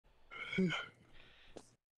I'm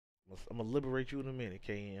gonna liberate you in a minute,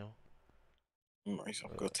 KM. Nice. I'm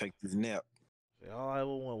gonna go take this nap. All I ever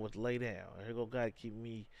wanted was to lay down. Here go God keep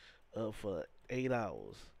me up for 8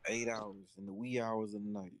 hours. 8 hours in the wee hours of the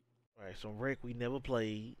night. Right, some wreck we never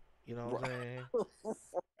played. You know what I'm saying?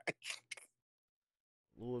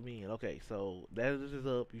 Lord me. Okay, so that is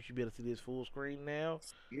up. You should be able to see this full screen now.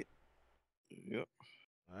 Yep. Yep.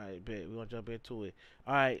 All right, bet we're gonna jump into it.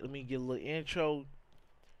 All right, let me get a little intro.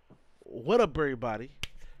 What up, everybody?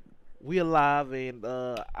 We alive, and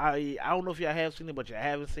I don't know if y'all have seen it, but you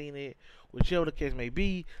haven't seen it, whichever the case may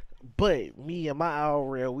be. But me and my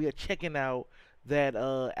IRL, we are checking out that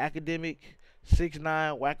academic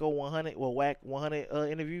 6ix9ine Wacko 100, well Wack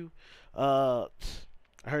 100 interview. Uh,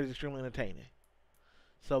 I heard it's extremely entertaining.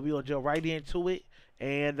 So we gonna jump right into it,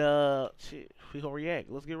 and shit, we gonna react.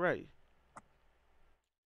 Let's get ready.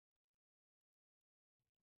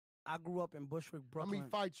 I grew up in Bushwick, How Brooklyn. many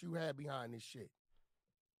fights you had behind this shit?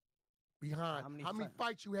 Behind how many fi-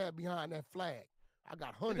 fights you had behind that flag? I got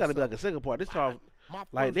It hundreds. gotta be of like a second part. This time, my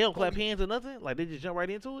like first they don't clap 40 hands or nothing. Like they just jump right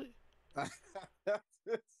into it.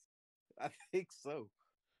 I think so.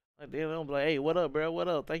 Like they don't be like, hey, what up, bro? What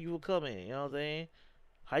up? Thank you for coming. You know what I'm saying?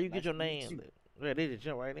 How you Nice get your to meet name? you. Yeah, they just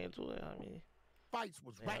jump right into it. I mean, fights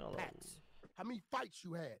was Man, rat hold on. packs. How many fights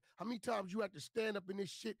you had? How many times you had to stand up in this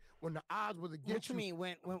shit when the odds was What against you mean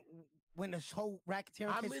when this whole racketeering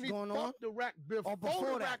How case is many going fuck on? the rack before,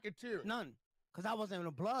 before the that? racketeering? None, cause I wasn't in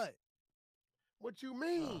the blood. What you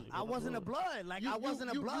mean? you I wasn't a blood. Like I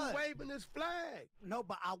wasn't a blood. You waving this flag. No,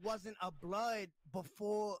 but I wasn't a blood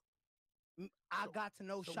before I got to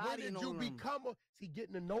know So Shotty when did and all you of them. become a? See,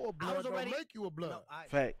 getting to know a I blood was already don't make you a blood. No,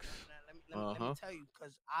 facts. Let me tell you,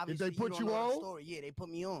 cause Did obviously they put you you don't know the on? story. Yeah, they put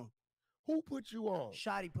me on. Who put you on?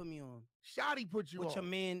 Shotty put me on. Shotty put you With on. your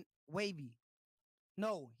man Wavy.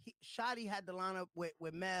 No, Shotty had the lineup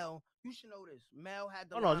with Mel. You should know this. Mel had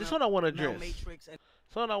the Oh lineup. no, this one I want to Mel address. Matrix and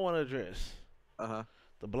Something I want to address.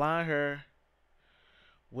 The blonde hair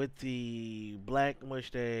with the black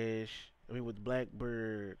mustache. I mean, with the black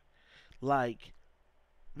beard. Like,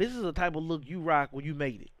 this is the type of look you rock when you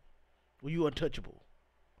made it. When you untouchable.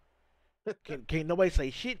 Can't nobody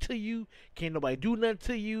say shit to you. Can't nobody do nothing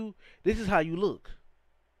to you. This is how you look.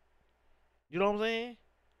 You know what I'm saying?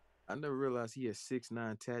 I never realized he had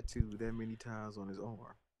 6ix9ine tattooed that many times on his arm.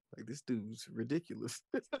 Like this dude's ridiculous.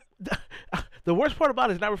 The worst part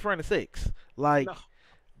about it is not referring to sex. Like, No.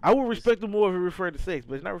 I would respect him more if he referred to sex,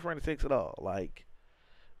 but it's not referring to sex at all. Like,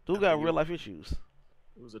 dude got think real life issues.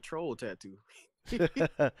 It was a troll tattoo. he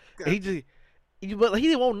just, but he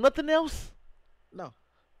didn't want nothing else. No.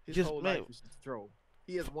 His Just, whole man. life is to troll.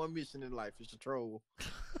 He has one mission in life, is to troll.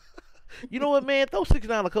 You know what, man? Throw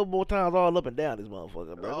 6ix9ine a couple more times all up and down this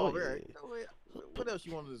motherfucker, bro. Oh, Go ahead. right. What else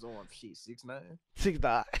you want on his arm? Shit, 6ix9ine.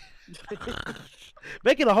 6ix9ine.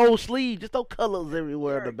 Making a whole sleeve, just throw colors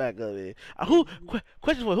everywhere in the Right. back of it.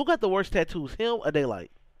 Question for you, who got the worst tattoos, him or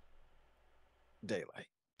Daylight? Daylight.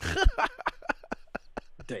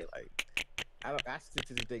 Daylight. I still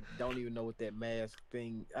to this day don't even know what that mask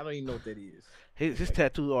thing. I don't even know what that is. His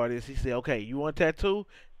tattoo artist, he said, okay, you want a tattoo?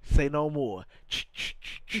 Say no more.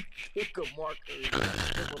 Pick a marker and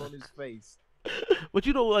put it on his face. But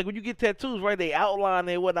you know, like when you get tattoos, right? They outline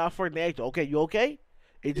and whatnot first. And they ask you, okay, you okay?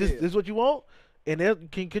 It just Yeah. this is what you want. And then,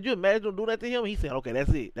 could you imagine him doing that to him? He said, okay, that's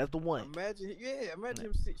it. That's the one. Imagine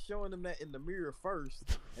him showing them that in the mirror first,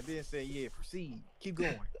 and then saying, "Yeah, proceed, keep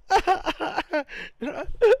going."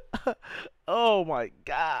 Oh my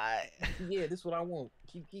god. Yeah, this is what I want.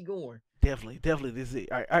 Keep going. Definitely, this is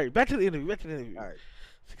it. All right. Back to the interview. All right.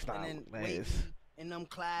 6ix9ine, then man. Wavy and them You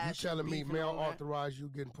clash. telling me beef and Mel all that. authorized you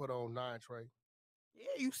getting put on 9 Trey? Yeah,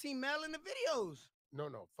 you see Mel in the videos. No,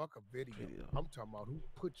 fuck a video. Video. I'm talking about who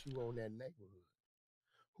put you on that neighborhood.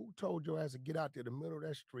 Who told your ass to get out there the middle of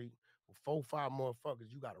that street with 4-5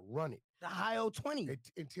 motherfuckers? You got to run it The high 20.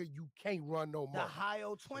 until you can't run no The more. high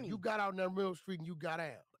So 20. you got out in that middle street and you got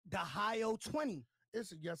out. The high 20.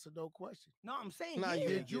 It's a yes or no question. No, I'm saying Nah, yeah. yeah.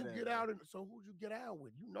 Did you get get out. out? So who'd you get out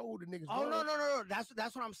with? You know who the niggas Oh was. no.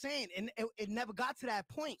 That's what I'm saying, and it never got to that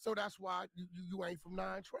point. So that's why you ain't from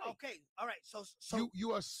 9 Trey. Okay, all right. So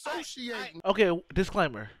You associating. Okay,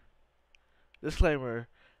 disclaimer.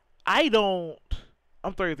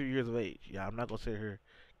 I'm 33 years of age. Yeah, I'm not gonna sit here,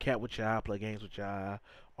 cat with y'all, play games with y'all,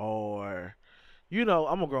 or,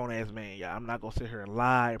 I'm a grown ass man. Yeah, I'm not gonna sit here and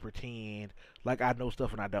lie and pretend like I know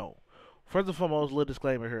stuff and I don't. First and foremost, little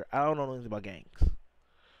disclaimer here: I don't know anything about gangs.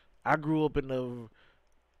 I grew up in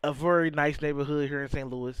a very nice neighborhood here in St.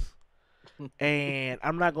 Louis, and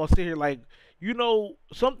I'm not gonna sit here like,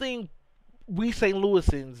 something we St.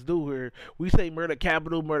 Louisans do here. We say murder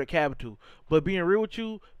capital, murder capital. But being real with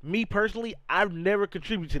you, me personally, I've never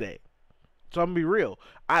contributed to that. So I'm gonna be real.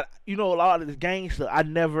 You know, a lot of this gang stuff. I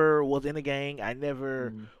never was in a gang. I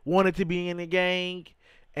never Mm. wanted to be in a gang.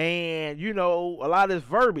 And you know, a lot of this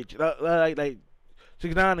verbiage, like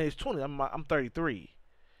 6ix9ine is 20. I'm 33.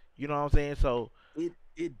 You know what I'm saying? So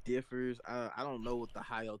It differs. I don't know what the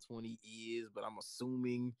higher 20 is, but I'm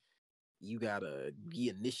assuming you gotta be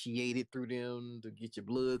initiated through them to get your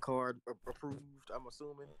blood card approved. I'm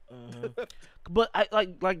assuming. mhm. But I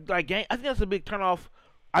like gang. I think that's a big turn off.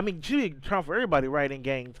 I mean, it should be a turn off for everybody, right? In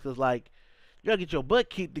gangs, because like you gotta get your butt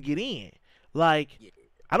kicked to get in. Like Yeah,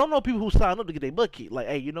 I don't know people who sign up to get their butt kicked. Like,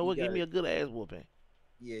 hey, you know you what? Give gotta. me a good ass whooping.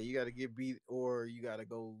 Yeah, you gotta get beat, or you gotta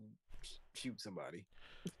go shoot somebody.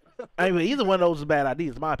 I mean, either one of those is a bad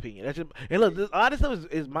idea, in my opinion. That's just, and look, a lot of stuff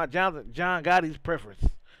is my John Gotti's preference.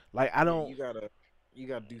 Like, I Yeah, don't. you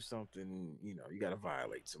gotta do something. You know, you gotta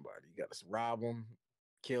violate somebody. You gotta rob them,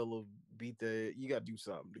 kill them, beat the. You gotta do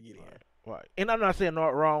something to get in. Right. And I'm not saying not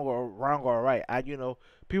wrong or right. You know,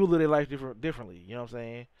 people live their life differently. You know what I'm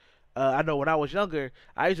saying? I know when I was younger,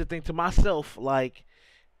 I used to think to myself like,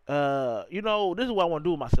 you know, this is what I want to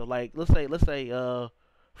do with myself. Like, let's say,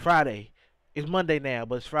 Friday. It's Monday now,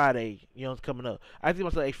 but it's Friday. You know, it's coming up. I think to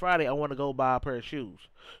myself, hey, Friday, I want to go buy a pair of shoes.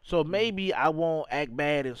 So maybe I won't act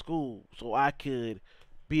bad in school, so I could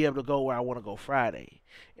be able to go where I want to go Friday.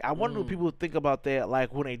 I wonder what Mm. people think about that,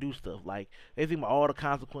 like when they do stuff. Like they think about all the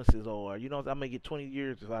consequences, or you know, I'm gonna get 20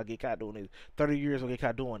 years if I get caught doing this, 30 years if I get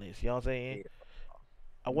caught doing this. You know what I'm saying? Yeah,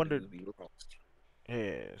 I them wonder. dudes be lost.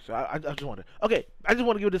 Yeah, so I just wonder. Okay, I just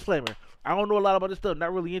want to give a disclaimer. I don't know a lot about this stuff.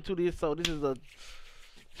 Not really into this, so this is a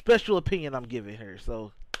special opinion I'm giving here.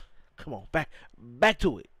 So come on, back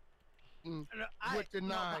to it. Mm, I, with the no,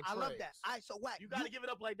 nine but I love that. trades. All right, so what? You gotta give it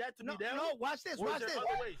up like that to no, me, damn no. it. Watch this. Or is Watch there this. other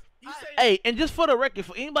ways? He's I- saying Hey, and just for the record,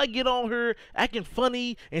 for anybody get on here acting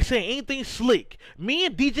funny and saying anything slick, me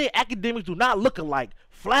and DJ Academics do not look alike,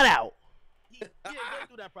 flat out. he ain't go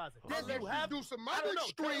through that process. This You Unless have you do some I other don't know.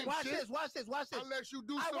 extreme Watch shit. this. Watch this. Watch this. Unless you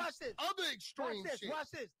do I some watch this. other Watch extreme this. shit.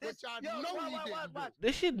 Watch this. Which I know he didn't do.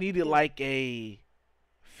 This shit needed like a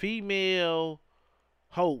female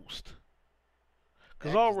host, cause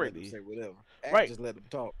Act just let them already, say whatever. Act Right. just let them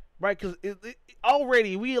talk. right? Cause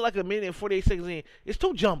already we like a minute and 48 seconds in. It's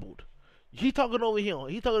too jumbled. He talking over him.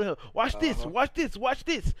 He talking to him. Watch this. Uh-huh. Watch this. Watch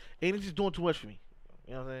this. And it's just doing too much for me.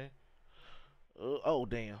 You know what I'm saying? Oh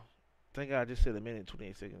damn! Thank God I just said a minute and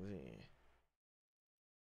 28 seconds in.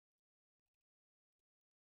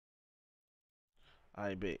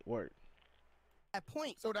 I bet. Work. That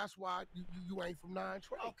point. So that's why you ain't from nine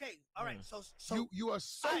trades. Okay. All right. So You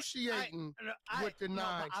associating with the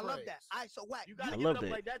nine I love that. trades. All right. So what? You gotta I give love it up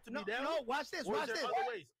that. like that to No, me, damn no. it. Watch this. Or is Watch there this. other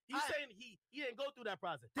ways? He's I- saying he didn't go through that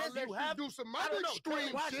process. This- Unless you you have do some I other don't know.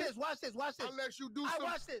 extreme Watch shit. this. Watch this. Watch this. Unless you do I some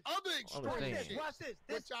watch this. other Understand. extreme Watch this. shit. Watch this.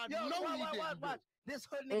 Which I Yo, know watch, he watch, didn't watch, do. watch. This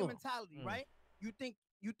hood nigga Mm. mentality, Mm. right? You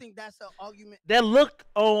think that's an argument? That look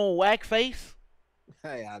on Wack face,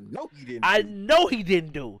 Hey, I know he didn't. I do. know he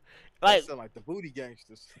didn't do. That Like, sound like the booty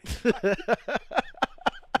gangsters. but Sound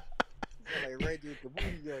like Reggie with the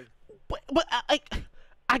booty gangsters.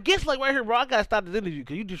 I guess like right here, bro. I gotta stop this interview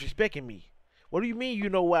because you disrespecting me. What do you mean? You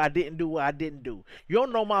know what I didn't do? What I didn't do? You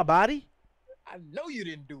don't know my body, I know you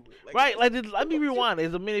didn't do it. Like, right? what- Like, let me rewind.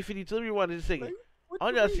 It's a minute 52. Let me rewind this a second. Like, what I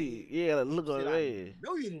you y'all mean? see, yeah, like, look on Shit, there. I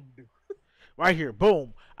know you didn't do. Right here,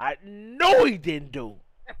 boom. I know he didn't do.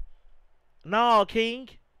 No, King.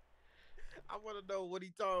 I want to know what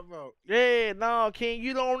he talking about. Yeah, no, King.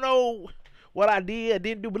 You don't know what I did, I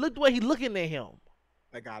didn't do. But look the way he looking at him.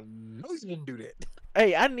 Like, I know you didn't do that.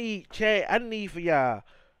 Hey, I need Chad. I need for y'all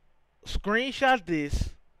screenshot this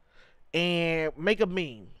and make a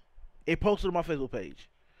meme and post it on my Facebook page.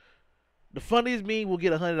 The funniest meme will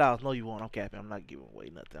get $100. No, you won't. I'm capping. I'm not giving away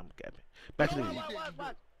nothing. I'm capping. Back to the Watch, video.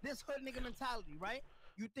 watch. This hood nigga mentality, right?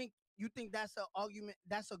 You think that's an argument?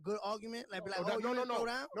 That's a good argument? Like, be like, No, oh, no, you no, didn't throw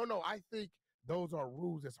down? no. I think those are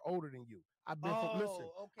rules that's older than you. I've been from. Listen,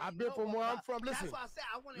 Oh, okay. I've been No, from but- where I'm but from. Listen, That's why I said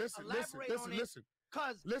I want to listen, elaborate listen, on it. listen,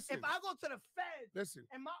 Cause listen. if I go to the feds listen.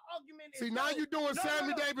 and my argument is See, now yo, you doing no, Sammy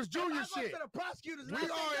no, no. Davis If Jr. I go shit. to the prosecutors, and We I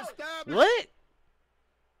say, are yo, established. What?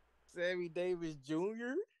 Sammy Davis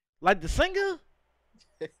Jr. Like the singer?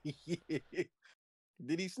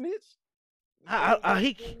 Did he snitch?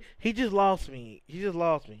 He just lost me. He just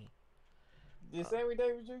lost me. Did Sammy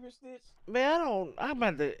Davis Jr. snitch? Man, I'm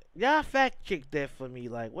about to y'all fact check that for me.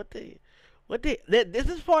 Like what this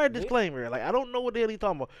is part of the disclaimer. Like I don't know what the hell he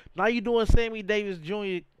talking about. Now you doing Sammy Davis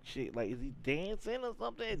Jr. shit. Like is he dancing or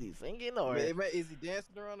something? Is he singing or Man, is he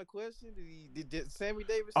dancing around the question? Did Sammy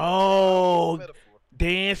Davis? Oh. Metaphor.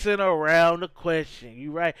 Dancing around the question.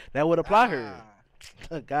 You right. That would apply her.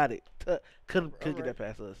 Ah, Got it. Couldn't get right. that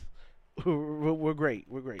past us. We're great.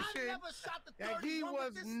 We're great. I never shot the That 31 he with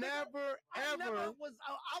was this never nigga. I never ever. was.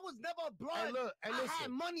 I was never a blood. Hey, look, hey, I had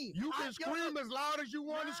listen. money. You I, can scream as loud as you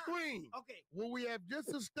want Nah. to scream. Okay. What we have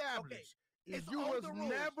just established is It's you all was the rules.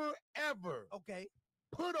 never ever Okay.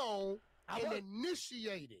 put on I and was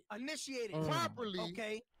initiated initiated. properly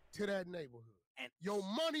Okay. to that neighborhood. And Your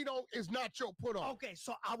money don't is not your put on. okay.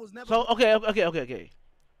 So I was never. So okay.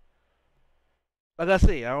 Like I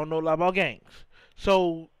said, I don't know a lot about gangs.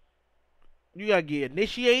 So you gotta get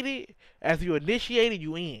initiated. After you initiated,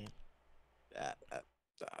 you in. I, I,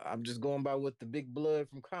 I'm just going by what the big blood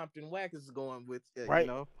from Compton Wack is going with. Right? You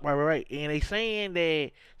know. Right. And they saying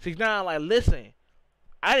that 6ix9ine, like, listen,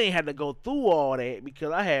 I didn't have to go through all that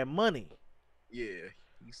because I had money. Yeah.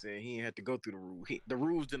 He said he didn't have to go through the rules. The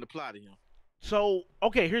rules didn't apply to him. So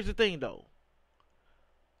okay, here's the thing though.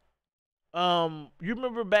 You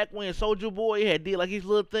remember back when Soldier Boy had did like his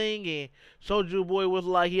little thing, and Soldier Boy was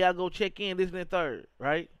like, he gotta go check in this and that third,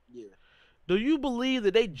 right? Yeah. Do you believe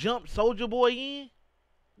that they jumped Soldier Boy in?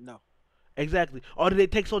 No. Exactly. Or did they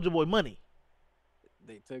take Soldier Boy money?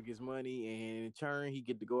 They took his money, and in turn, he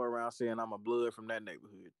get to go around saying, "I'm a blood from that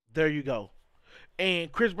neighborhood." There you go.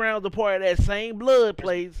 And Chris Brown's a part of that same blood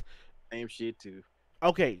place. Same shit too.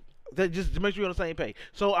 Okay, that just to make sure you're on the same page.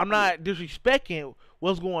 So I'm not disrespecting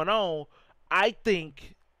what's going on. I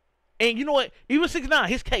think, and you know what? Even 6ix9ine,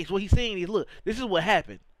 his case, what he's saying is, look, this is what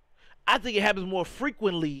happened. I think it happens more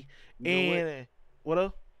frequently. You know And what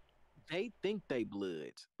else? they think they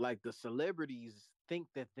bloods. Like the celebrities think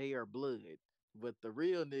that they are blood, but the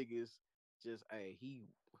real niggas just, hey,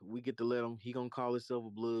 we get to let him. He gonna call himself a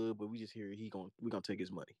blood, but we just hear we gonna take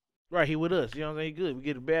his money. Right, he with us. You know what I'm saying? Good. We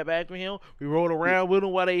get a bad back from him. We roll around with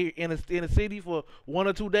him while they in the city for 1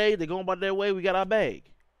 or 2 days. They going about their way. We got our bag.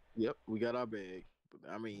 Yep, we got our bag.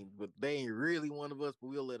 I mean, but they ain't really one of us. But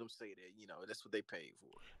we'll let them say that. You know, that's what they paid for.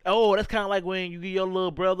 Oh, that's kind of like when you give your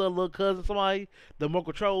little brother, little cousin, somebody the more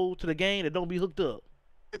control to the game that don't be hooked up.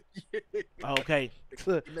 Okay,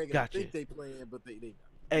 Making gotcha. them think they playing, but they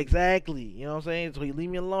not. Exactly. You know what I'm saying? So you leave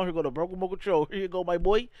me alone. Here go the broken more control. Here you go, my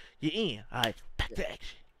boy. You're in. All right, back to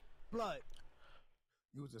action. blood.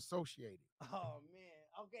 You was associated. Oh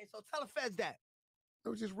man. Okay. So tell the feds that. It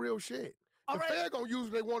was just real shit. All The right. Fed gonna use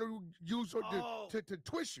what they want to use Oh. to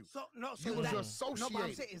twist you. So no. So You is was that, no, but I'm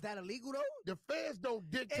associated. saying, is that illegal though? The feds don't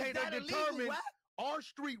Is dictate that or illegal? determine Wack? our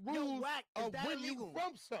street Yo, rules Wack, is of that when illegal? you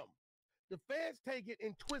from something. The feds take it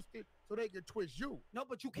and twist it so they can twist you. No,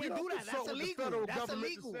 but you We can't don't do that. consult That's with the illegal. federal That's government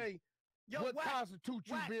illegal. to say Yo, what Wack, constitutes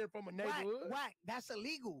you Wack, being from a Wack, neighborhood. Wack, that's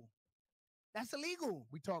illegal. That's illegal.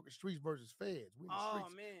 We talking streets versus feds. We in the Oh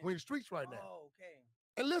streets. man. We're in the streets right now. Oh, okay.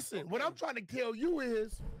 And listen, what Okay. I'm trying to tell you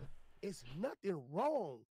is, it's nothing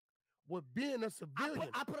wrong with being a civilian.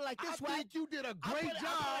 I put it like this, I Wack. think you did a I great put it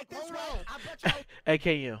job. like this, Hold Wack. on. I bet y'all. Hey,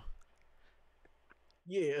 KM,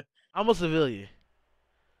 Yeah. I'm a civilian.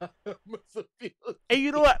 Must have feel- And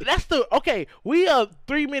you know what? That's the okay. We are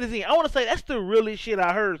 3 minutes in. I want to say that's the realest shit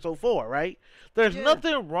I heard so far. Right? There's Yeah.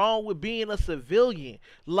 nothing wrong with being a civilian.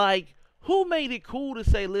 Like, who made it cool to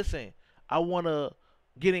say, listen, I want to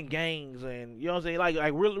get in gangs and you know what I'm saying?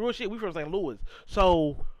 Like real shit. We from St. Louis,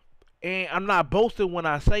 so and I'm not boasting when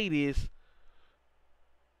I say this.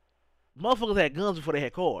 Motherfuckers had guns before they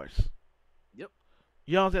had cars. Yep.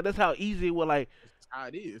 You know what I'm saying? That's how easy it was. Like, That's how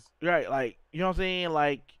it is. right? Like, you know what I'm saying?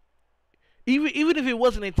 Like, even if it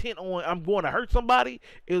wasn't intent on I'm going to hurt somebody,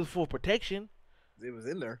 it was for protection. It was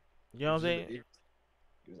in there. You know what I'm saying? It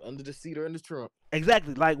was under the seat or in the trunk.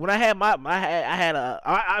 Exactly. Like when I had I had matter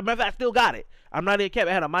of fact, I still got it. I'm not even capping.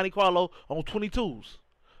 I had a Monte Carlo on 22s.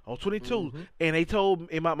 On 22s. Mhm. And they told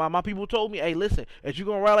and my people told me, hey, listen, if you're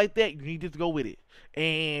gonna ride like that, you need to go with it.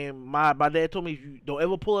 And my dad told me, you don't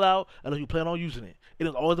ever pull it out unless you plan on using it. It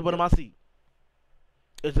is always the butt of my seat.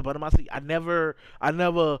 It's the butt of my seat. I never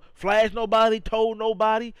flashed nobody, told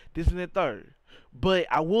nobody, this and that third. But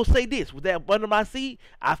I will say this, with that butt of my seat,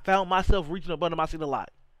 I found myself reaching the butt of my seat a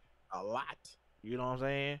lot. A lot. You know what I'm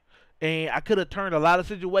saying? And I could have turned a lot of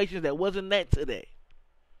situations that wasn't that today.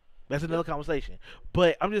 That's another conversation.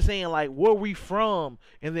 But I'm just saying, like, where we from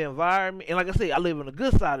in the environment, and like I said, I live on the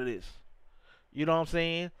good side of this. You know what I'm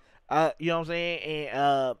saying? You know what I'm saying?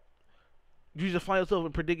 And you just find yourself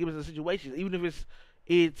in predicaments and situations, even if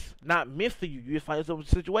it's not meant for you. You just find yourself in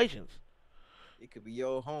situations. It could be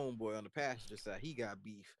your homeboy on the passenger side. He got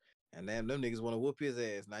beef, and them niggas want to whoop his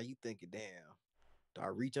ass. Now you thinking, damn, do I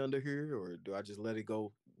reach under here or do I just let it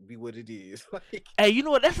go? Be what it is. Like, Hey, you know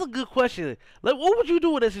what? That's a good question. Like, what would you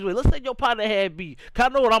do in that situation? Let's say your partner had beef. 'Cause I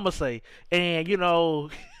know what I'm gonna say, and you know,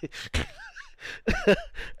 You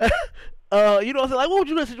know what I'm saying? Like, what would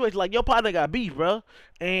you do in a situation like your partner got beef, bro?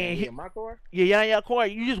 And in my car. yeah, yeah, car.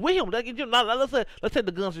 You just with him. Like, let's take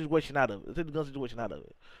the gun situation out of it. Let's take the gun situation out of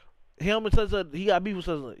it. Him and such he got beef with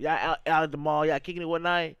such y'all out at the mall, y'all kicking it one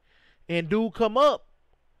night, and dude come up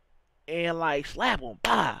and like slap him,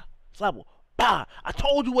 bah, slap him, bah. I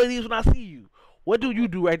told you what it is when I see you. What do you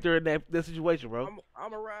do right there in that situation, bro?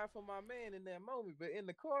 I'm a ride for my man in that moment, but in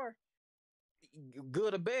the car,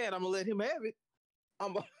 good or bad, I'm gonna let him have it.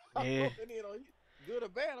 I'm Yeah. going in on good or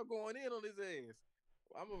bad. I'm going in on his ass.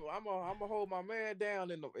 I'm gonna hold my man down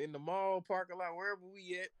in the mall parking lot wherever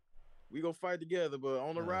we at. We gonna fight together, but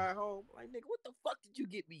on the ride home, like nigga, what the fuck did you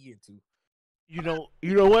get me into? You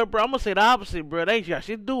know what, bro? I'm gonna say the opposite, bro. That ain't got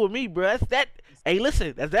shit to do with me, bro. That's that. Hey,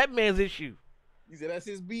 listen, that's that man's issue. You said that's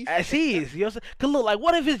his beef. As he is, you know what I'm saying? Cause look, like,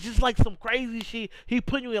 what if it's just like some crazy shit he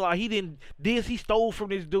putting you in, like he didn't this, he stole from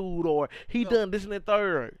this dude, or he done this and the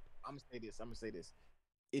third. I'm gonna say this.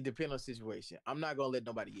 It depends on the situation. I'm not gonna let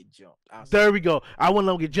nobody get jumped. There we go. I wouldn't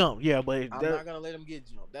let him get jumped. Yeah, but I'm not gonna let him get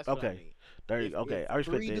jumped. That's what I mean. There you okay. If I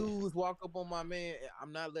respect 3 that. dudes walk up on my man,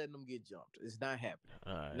 I'm not letting them get jumped. It's not happening.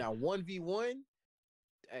 All right. Now 1v1,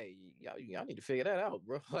 hey, y'all need to figure that out,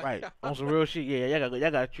 bro. Right. On some real shit. Yeah, y'all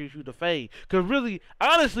gotta treat you the fade. Cause really,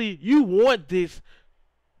 honestly, you want this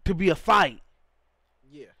to be a fight.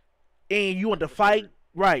 Yeah. And you want the fight,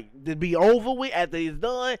 right, to be over with after it's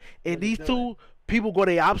done, and these two people go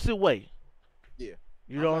the opposite way. Yeah.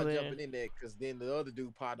 You know what I'm I'm not saying? jumping in there because then the other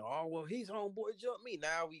dude partner, oh well, his homeboy jumped me.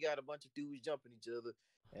 Now we got a bunch of dudes jumping each other,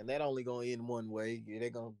 and that only gonna end one way.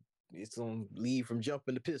 It's gonna lead from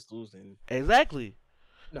jumping to pistols and Exactly.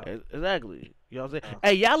 no. Exactly. You know what I'm saying?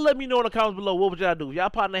 Hey, y'all let me know in the comments below what would y'all do. If y'all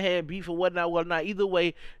partner had beef or whatnot, either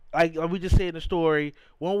way, like we just said in the story,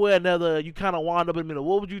 one way or another, you kind of wound up in the middle.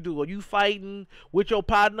 What would you do? Are you fighting with your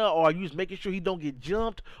partner, or are you just making sure he don't get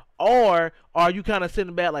jumped, or are you kind of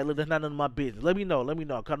sitting back like, look, that's not none of my business? Let me know.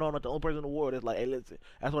 Cause I'm not the only person in the world that's like, hey, listen,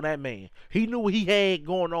 that's on that man. He knew what he had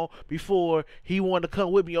going on before he wanted to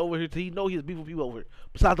come with me over here. So he know he was beefing people over here.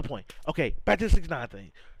 Besides the point. Okay, back to the 6ix9ine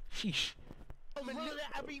thing. Sheesh.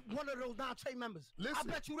 Every one of those non-Trey members. Listen.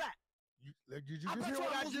 I bet you that. Did you I just bet hear you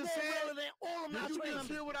what I I was just more said? real than all of Did non-Trey you just members.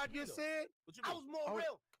 hear what I just said? I was more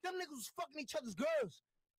real. Them niggas was fucking each other's girls.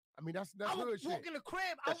 I mean, that's I hood would shit. walk in the crib.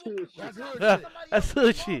 That's I walk in the hood crib. shit. and I That's see hood somebody That's else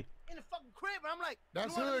hood come shit. In the fucking crib, and I'm like,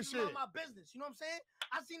 That's you know what, hood this is not shit. my business. You know what I'm saying?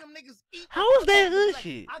 I seen them niggas eat. How is that hood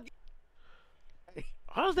shit?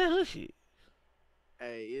 How's that hood shit?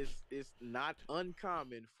 Hey, it's not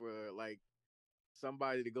uncommon for like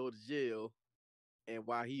somebody to go to jail and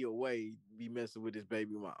while he away be messing with his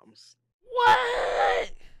baby moms.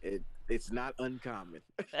 What? It's not uncommon.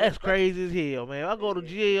 That's crazy as hell, man. I go to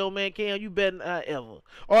jail, man. Cam, you better not ever.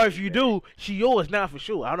 Or if you do, she yours now for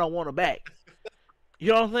sure. I don't want her back. You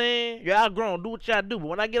know what I'm saying? Y'all grown, do what y'all do. But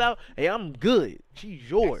when I get out, hey, I'm good. She's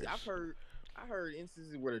yours. Actually, I heard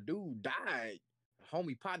instances where the dude died,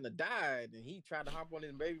 homie partner died, and he tried to hop on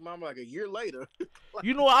his baby mama like a year later.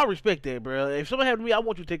 You know, I respect that, bro. If something happened to me, I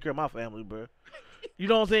want you to take care of my family, bro. You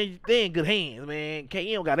know what I'm saying? They in good hands, man.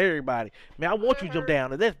 KM got everybody. Man, I want you to jump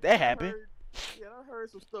down. That happened. I heard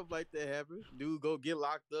some stuff like that happen. Dude go get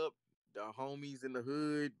locked up. The homies in the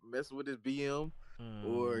hood messing with his BM,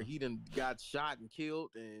 or he done got shot and killed,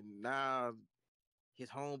 and now his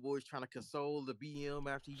homeboy's trying to console the BM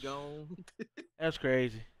after he gone. That's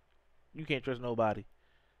crazy. You can't trust nobody.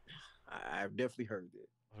 I've definitely heard that.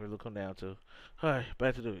 That's what it'll come down to. All right,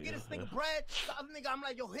 back to the Get this nigga Brad. The other nigga, I'm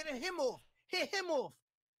like, yo, hit him off. Hit him off.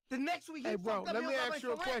 The next week, Hey, bro, let me ask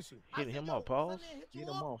you a question. Hitting him off, pause. Get him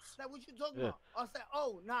off. Like, what you talking about? I said,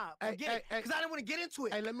 oh, nah, Hey, forget it. Because I didn't want to get into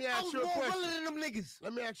it. Hey, let me I ask was you a more question. willing than them niggas.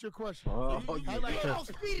 Let me ask you a question. Oh, I was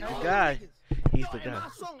speeding The all guy. them niggas. He's Yo, the in guy. my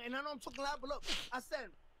song, and I know I'm talking loud, but look, I said,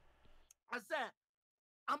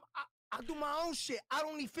 I do my own shit. I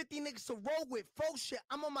don't need 50 niggas to roll with. Full shit.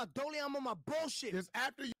 I'm on my dolly. I'm on my bullshit. It's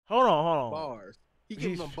after you. Hold on. Bars. He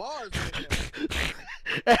giving them bars right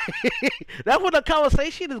now. That's when the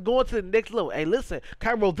conversation is going to the next level. Hey, listen,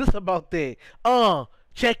 Kai wrote this about that.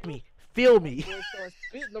 Check me, feel me. Boy started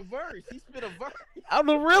spitting a verse. He spit a verse. I'm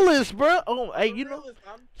the realest, bro. Oh, hey, I'm you the know, realest.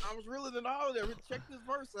 I was realer than all of them. Check this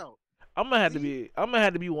verse out. I'm gonna have to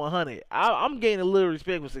be 100. I'm gaining a little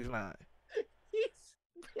respect for 6ix9ine.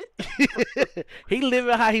 He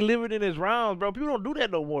living how he living in his rounds, bro. People don't do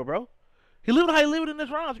that no more, bro. He living how he living in his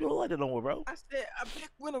rounds. People don't like that no more, bro. I said, I back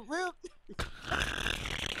when a real.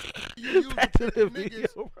 You use Back the to the 50 video,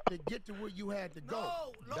 niggas bro. to get to where you had to go.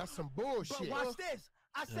 No, That's some But bullshit. watch this.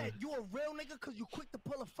 I said, you a real nigga because you quick to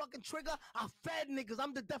pull a fucking trigger? I fed niggas.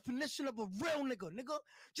 I'm the definition of a real nigga, nigga.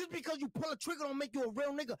 Just because you pull a trigger don't make you a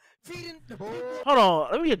real nigga. Feeding the people. Hold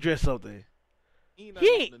on, let me address something. He not He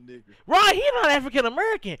even ain't a nigga. right. He not African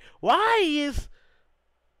American. Why is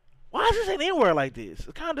this an N-word like this?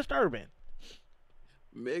 It's kind of disturbing.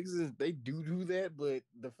 Mexicans, they do that, but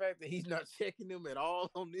the fact that he's not checking them at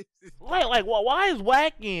all on this is Why is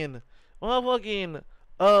whacking motherfucking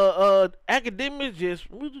academics just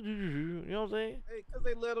you know what I'm saying? hey, because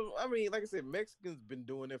they let them. I mean, like I said, Mexicans been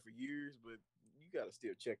doing that for years, but you gotta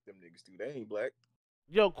still check them niggas too. They ain't black.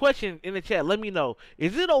 Yo, question in the chat. Let me know.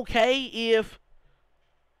 Is it okay if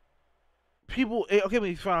people? Okay, let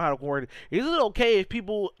me find out how to word it. Is it okay if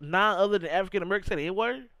people non other than African Americans say the N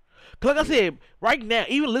word? Cause like I said, right now,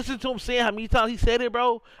 even listening to him saying how many times he said it,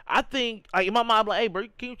 bro, I think like in my mind, I'm like, hey, bro,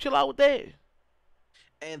 can you chill out with that?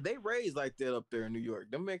 And they raised like that up there in New York.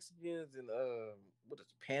 Them Mexicans and what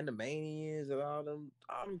is Panamanians and all them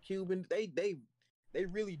Cubans, they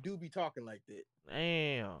really do be talking like that.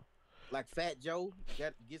 Damn. Like Fat Joe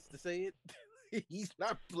gets to say it. He's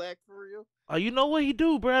not black for real. Oh, you know what he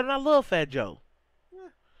do, bro? And I love Fat Joe.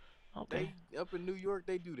 Yeah, Okay. they up in New York,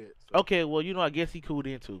 they do that. So. Okay, well, I guess he cooled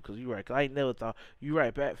in too, cause you're right. Cause I ain't never thought you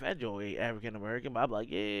right. Fat Joe ain't African American, but I'm like,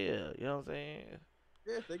 yeah, you know what I'm saying?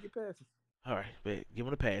 Yeah, they get past it. All right, but give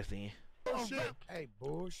him a pass then. Bullshit. Hey,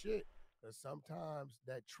 bullshit. Cause sometimes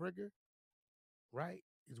that trigger, right,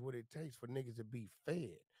 is what it takes for niggas to be fed.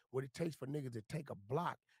 What it takes for niggas to take a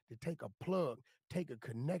block, to take a plug, take a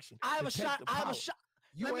connection. I have to a take shot. the I have a power. shot.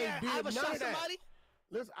 You Let me. ain't I did have a none shot of that. somebody.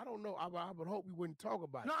 Listen, I don't know. I would hope we wouldn't talk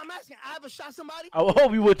about No, it. I'm asking. I have a shot somebody. I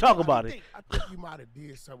hope you would talk What do you about it. think? I think you might have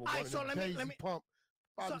did something with All one right, of so them let me- Daisy let me- Pump,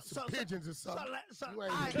 probably some pigeons or something. You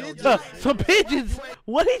ain't all right, even know pigeons. that. Some pigeons.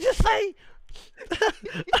 What did he just say?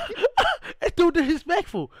 That dude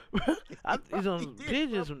disrespectful. He's on He did,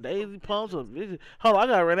 pigeons, bro. some daisy pumps, some pigeons. Hold on, I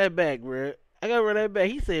gotta run that back, bro. I gotta run that back.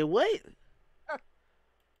 He said what?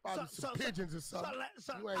 Probably So- some so- pigeons or something.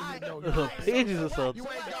 You ain't all even right, know all that. Some right, pigeons or what? something. You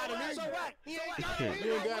ain't got it in So you. what? He ain't got Okay. it in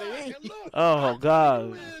You ain't got it in And you. look, Oh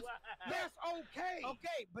God. that's okay.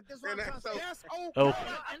 Okay, but this what And I'm trying that's to say. That's Oh.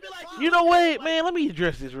 okay. And be like, You know what, man? Let me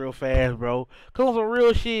address this real fast, bro. Cause on some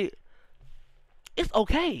real shit, it's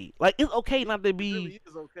okay. Like it's okay not to It be really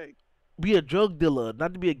is okay. a drug dealer,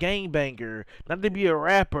 not to be a gangbanger, not to be a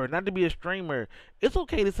rapper, not to be a streamer. It's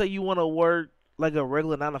okay to say you want to work like a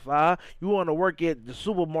regular 9 to 5. You want to work at the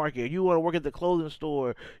supermarket. You want to work at the clothing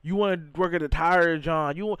store. You want to work at the tire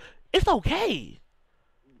John. It's okay.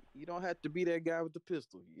 You don't have to be that guy with the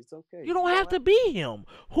pistol. It's okay. You don't have to be him.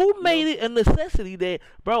 Who made it a necessity that,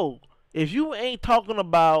 bro? If you ain't talking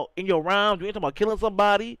about in your rhymes, you ain't talking about killing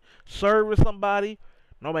somebody, serving somebody,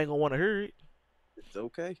 nobody gonna want to hear it. It's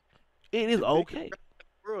okay. It is The biggest okay. rapper in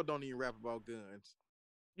the world don't even rap about guns.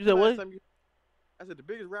 You said what? I said the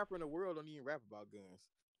biggest rapper in the world don't even rap about guns.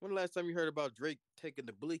 When the last time you heard about Drake taking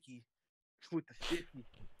the blicky with the sticky?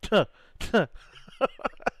 Tuh, tuh.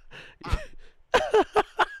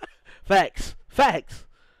 Facts. Facts.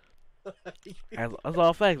 That's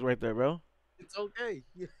all facts right there, bro. It's okay.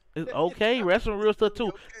 It's okay. That's some real stuff too.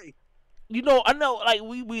 Okay. I know. Like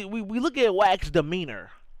we look at Wack's demeanor,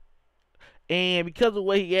 and because of the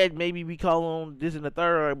way he acts, maybe we call him this and the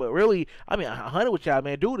third. But really, I mean, 100 with y'all,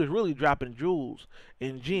 man. Dude is really dropping jewels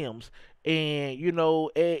and gems, and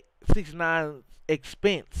at 6ix9ine's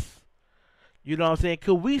expense. You know what I'm saying?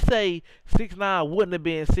 Could we say 6ix9ine wouldn't have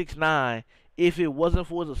been 6ix9ine if it wasn't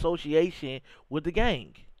for his association with the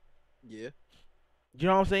gang? Yeah. You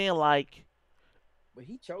know what I'm saying? Like, But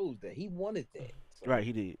he chose that. He wanted that. So right?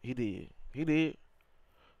 He did.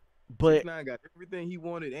 But 6ix9ine got everything he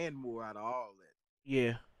wanted and more out of all that.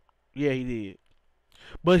 yeah, he did.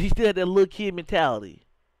 But he still had that little kid mentality,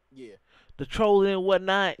 Yeah. the trolling and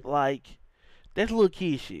whatnot. Like, that's little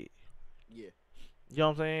kid shit. Yeah. You know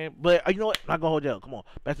what I'm saying? But you know what? I'm not gonna hold y'all. Come on,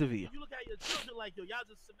 back to the video. You look at your children like y'all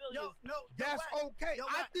just civilians. no, That's okay. Yo,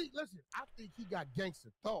 I Wack. think. Listen, I think he got gangster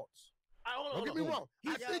thoughts. Hold Don't get me wrong.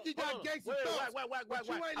 I think he got gangster thoughts. but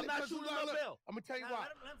you ain't I'm not because shooting look, no look, bell. I'm gonna tell you Let why.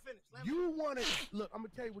 him finish. Let him You want to look. I'm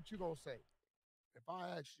gonna tell you what you're gonna say. If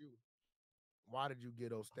I ask you, why did you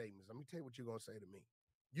get those statements? Let me tell you what you're gonna say to me.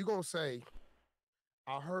 You're gonna say,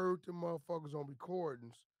 I heard the motherfuckers on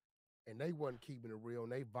recordings, and they wasn't keeping it real,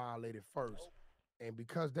 and they violated first. And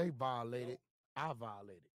because they violated, I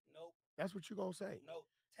violated. Nope. That's what you're gonna say. No.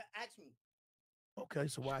 Ask me. Okay,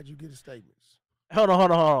 so why'd you get the statements? Hold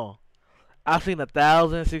on. I've seen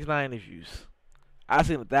 1,000 6ix9ine interviews. I've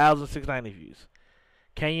seen 1,000 6ix9ine interviews.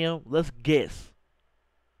 Can you? Let's guess.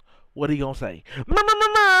 What he gonna say?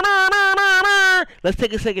 Let's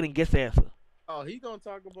take a second and guess the answer. Oh, he gonna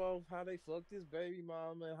talk about how they fucked his baby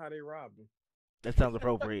mama and how they robbed him. That sounds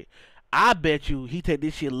appropriate. I bet you he take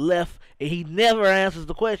this shit left and he never answers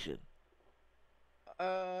the question.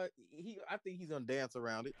 I think he's gonna dance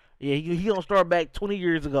around it. Yeah, he gonna start back 20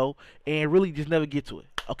 years ago and really just never get to it.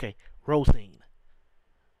 Okay, roll scene.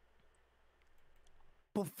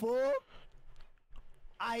 Before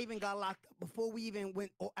I even got locked up, before we even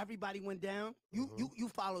went, or everybody went down. You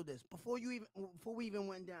follow this. Before we even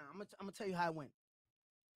went down, I'm gonna tell you how it went.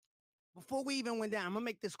 Before we even went down, I'm gonna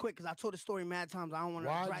make this quick because I told the story mad times. I don't want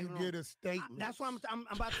to. Why'd you get a statement? That's what I'm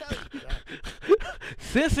about to tell you.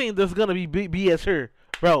 Sensing there's gonna be BS here,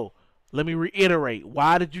 bro. Let me reiterate.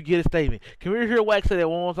 Why did you get a statement? Can we hear Wack say that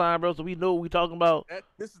one more time, bro, so we know what we talking about?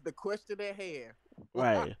 This is the question at hand.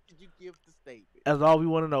 Right. Why did you give the statement? That's all we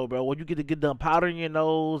want to know, bro. When you get done powdering your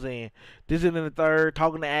nose and this and then the third,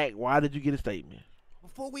 talking to act, why did you get a statement?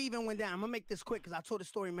 Before we even went down, I'm gonna make this quick because I told the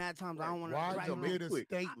story mad times. I don't want to. Why'd you get a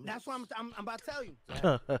statement? That's what I'm about to tell you.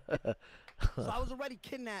 So I was already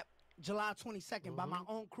kidnapped July 22nd by my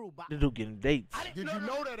own crew. The dude getting dates. Did you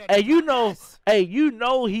know that? Hey, you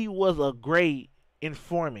know he was a great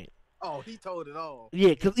informant. Oh, he told it all. Yeah,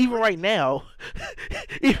 because even right now,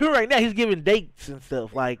 he's giving dates and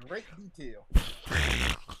stuff. Like, Great detail.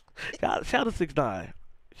 God, shout out to 6ix9ine.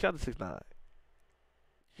 Shout out to 6ix9ine.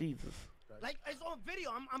 Jesus. Like, it's on video.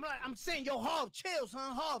 I'm saying, yo, Harv, chill,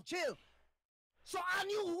 son. Harv, chill. So I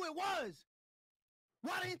knew who it was.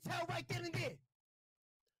 Why didn't tell right then and there?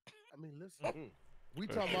 I mean, listen. We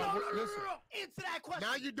talking about listen. Answer that question.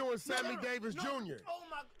 Now you're doing Sammy Davis Jr. Oh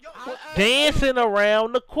my, yo, Dancing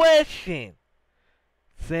around the question.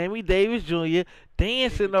 Sammy Davis Jr.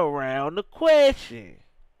 dancing around the question.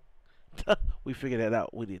 We figured that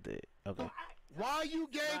out. We did that. Okay. Why you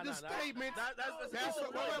gave the statement? That's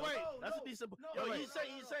Wait. That's a decent. Yo, you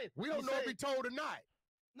say. We don't know if he told or not.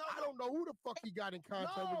 No, I don't know who the fuck he got in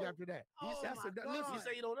contact with after that. Listen, You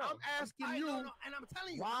say you don't know. I'm asking you, and I'm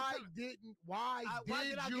telling you, why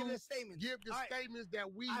did I you give the statements? give the statements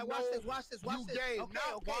that we know Watch this. you gave? Okay,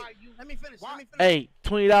 Not okay. why you. Let me finish. Hey,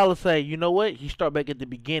 $20 say, you know what? He start back at the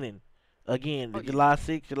beginning. Again, July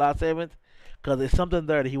 6th, July 7th. Because there's something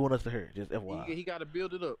there that he want us to hear. Just FYI. He got to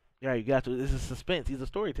build it up. Yeah, you got to. This is suspense. He's a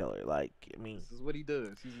storyteller. Like, I mean. This is what he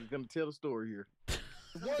does. He's going to tell the story here.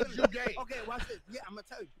 The words you gave. Okay, watch this. Yeah, I'm gonna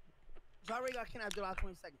tell you. So I already got kidnapped July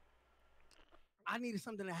 22nd. I needed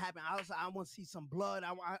something to happen. I was like, I want to see some blood.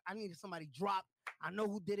 I needed somebody drop. I know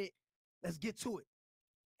who did it. Let's get to it.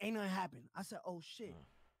 Ain't nothing happened. I said, oh shit.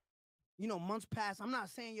 You know, months passed. I'm not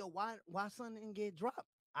saying, yo, why son didn't get dropped?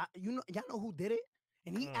 Y'all know who did it?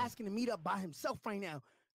 And he asking to meet up by himself right now.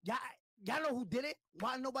 Y'all know who did it?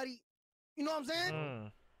 Why nobody? You know what I'm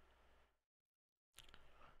saying?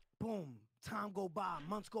 Boom. Time go by.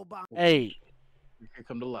 Months go by. Hey. Here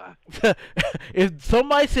come the lie. If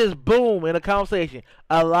somebody says boom in a conversation,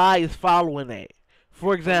 a lie is following that.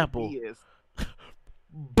 For example,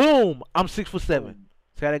 boom, I'm 6'7".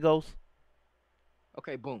 See how that goes?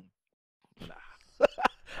 Okay, boom.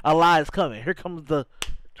 A lie is coming. Here comes the.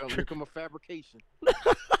 Here come a fabrication.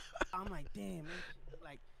 I'm like, damn, man.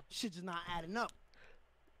 Like, shit just not adding up.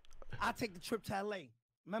 I take the trip to LA.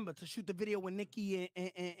 Remember to shoot the video with Nicki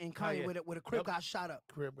and Kanye with a crib got shot up.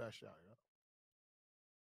 Crib got shot, yeah.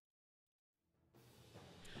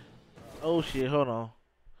 Oh shit, hold on.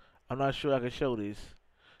 I'm not sure I can show this.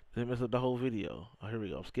 They mess up the whole video. Oh, here we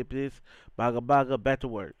go. Skip this. Baga baga, back to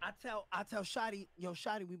work. I tell Shotty, yo,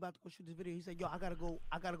 Shotty, we about to go shoot this video. He said, yo, I gotta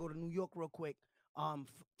go to New York real quick,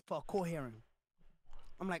 for a court hearing.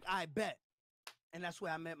 I'm like, I bet. And that's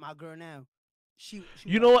where I met my girl now. She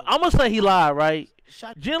you know what? I'm gonna say he lied, right?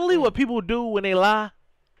 Generally, Yeah. what people do when they lie,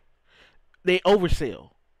 they oversell.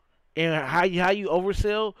 And how you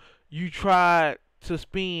oversell, you try to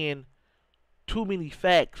spin too many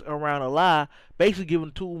facts around a lie, basically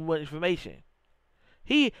giving too much information.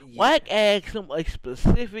 Wack asked him a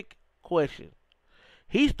specific question.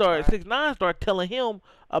 He started 6ix9ine started telling him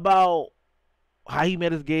about how he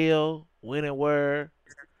met his gal, when and where.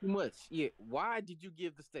 Too much. Yeah. Why did you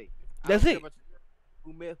give the statement? That's it.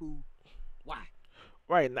 Who met who? Why?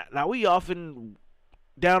 Right now we often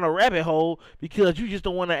down a rabbit hole because you just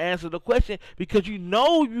don't want to answer the question because you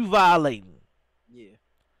know you violating. Yeah.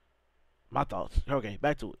 My thoughts. Okay,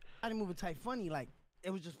 back to it. I didn't move it tight funny, like it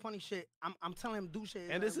was just funny shit. I'm telling him do shit.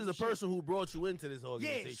 And this is a person who brought you into this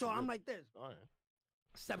organization. Yeah, so I'm like this. All right.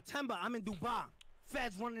 September, I'm in Dubai.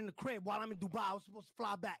 Feds running the crib while I'm in Dubai. I was supposed to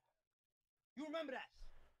fly back. You remember that?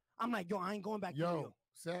 I'm like, yo, I ain't going back to New York.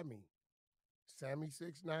 Sammy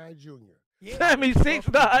 6ix9ine Jr. Yeah. Sammy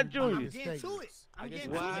 6ix9ine I'm Jr. getting to it. I'm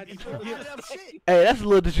getting why to it. did you- Added up shit. Hey, that's a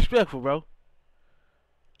little disrespectful, bro.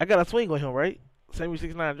 I got a swing on him, right? Sammy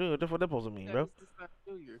 6ix9ine Jr. That's what that supposed to mean, bro.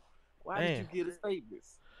 Why Man. did you get a statement?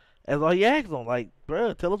 That's all he asked him. Like,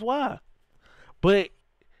 bro, tell us why. But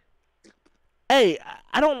Hey,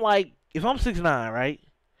 I don't like if I'm 6ix9ine, right?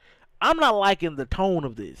 I'm not liking the tone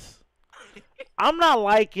of this. I'm not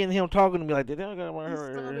liking him talking to me like that. He's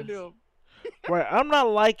sunning him. Right. I'm not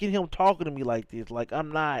liking him talking to me like this. Like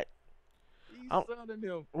I'm not. He's I'm sunning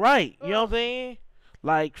him. right. You know what I'm saying?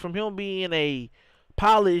 Like from him being a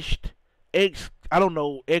polished ex. I don't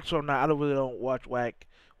know X or not. I don't watch Wack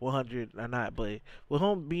 100 or not. But with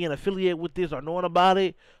him being affiliated with this or knowing about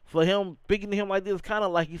it, for him speaking to him like this, kind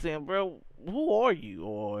of like he's saying, "Bro, who are you?"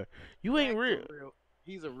 Or "You ain't real."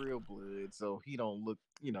 He's a real blood, so he don't look.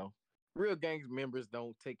 Real gang members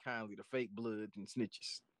don't take kindly to fake bloods and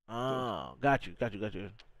snitches. So Oh, got you.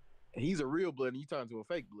 he's a real blood, and you talking to a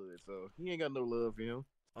fake blood, so he ain't got no love for him.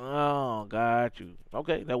 Oh, got you.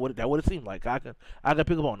 Okay, that what it seemed like. I can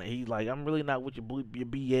pick up on it. He's like, I'm really not with your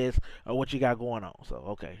BS or what you got going on. So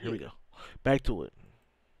okay, here we go. Back to it.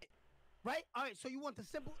 Right? All right. So you want the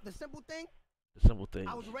simple thing? The simple thing.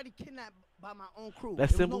 I was already kidnapped by my own crew.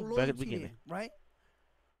 That's There was simple. no Back at the loyalty beginning. there, right?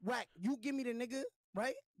 Wack, you give me the nigga,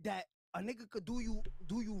 right? That a nigga could do you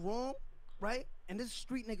wrong, right? And this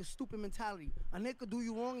street nigga stupid mentality. A nigga could do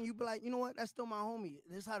you wrong, and you be like, you know what? That's still my homie.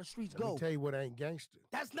 This is how the streets Let go. me tell you what ain't gangster.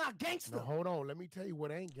 That's not gangster. No, hold on. Let me tell you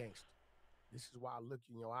what ain't gangster. This is why I look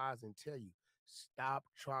in your eyes and tell you, stop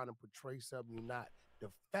trying to portray something you're not. The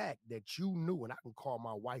fact that you knew, and I can call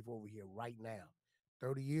my wife over here right now.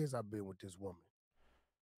 30 years I've been with this woman.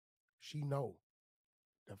 She know.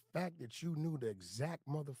 The fact that you knew the exact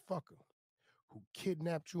motherfucker who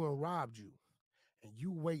kidnapped you and robbed you, and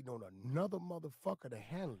you waiting on another motherfucker to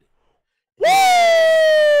handle it.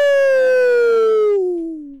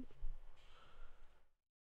 Woo!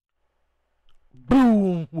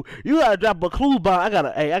 Boom! You gotta drop a clue bomb. I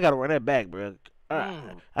gotta run that back, bro. I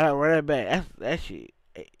gotta run that back. That shit.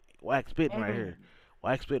 Hey, Wax spitting right here.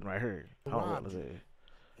 Wax spitting right here. Hold on, let's see.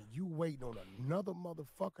 And you waiting on another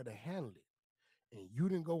motherfucker to handle it. And you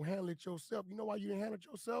didn't go handle it yourself. You know why you didn't handle it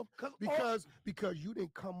yourself? Because you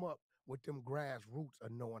didn't come up with them grassroots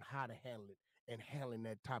of knowing how to handle it and handling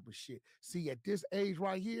that type of shit. See, at this age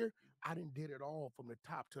right here, I done did it all from the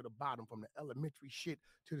top to the bottom, from the elementary shit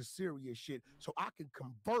to the serious shit. So I can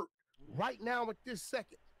convert right now at this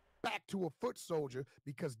second back to a foot soldier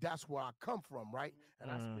because that's where I come from, right?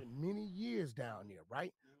 And I spent many years down there,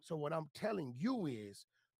 right? So what I'm telling you is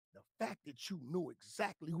the fact that you knew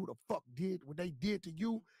exactly who the fuck did what they did to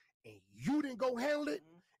you and you didn't go handle it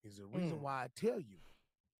is the reason why I tell you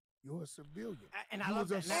you're a civilian. And I love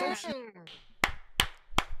that.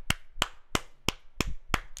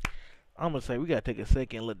 I'm gonna say we gotta take a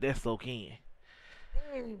second and let that soak in.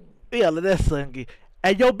 Yeah, let that soak in.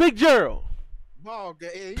 Hey, yo, Big Gerald. Ball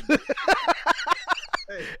game.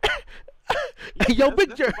 Hey, yo,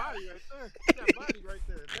 Big Gerald. That body right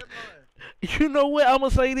there. That line. You know what? I'm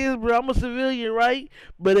gonna say this, bro. I'm a civilian, right?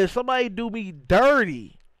 But if somebody do me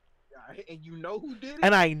dirty, and you know who did it,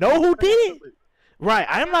 and I know who did it, right?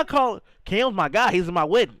 I'm not calling Cam's my guy. He's in my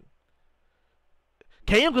wedding.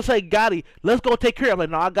 Cam can say, "GAWD, let's go take care of it."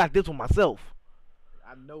 No, I got this one myself.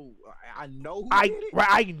 I know who did it. Right,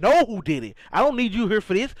 I know who did it. I don't need you here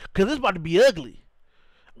for this, cause it's about to be ugly.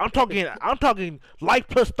 I'm talking life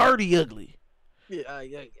plus 30 ugly. Yeah, I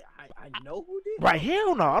know who did it. Right,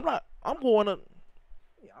 hell no. I'm going to.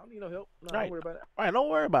 Yeah, I don't need no help. No, Right. don't worry about it. Right, don't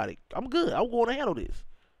worry about it. I'm good. I'm going to handle this.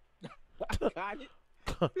 Got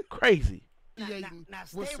it. Crazy. Now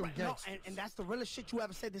stay right. No, and that's the realest shit you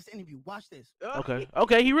ever said this interview. Watch this.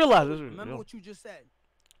 Okay, he realizes. Remember what you just said.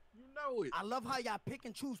 You know it. I love how y'all pick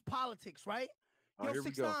and choose politics, right? Oh, Yo, here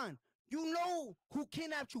we 6ix9ine, you know who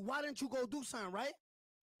kidnapped you. Why didn't you go do something, right?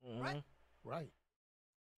 Right.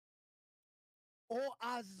 All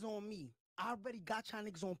eyes is on me. I already got y'all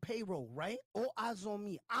niggas on payroll, right? All eyes is on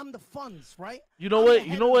me. I'm the funds, right? You know what?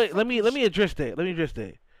 You know what? Let me address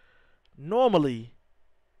that. Normally,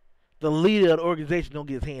 the leader of the organization don't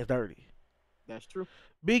get his hands dirty. That's true.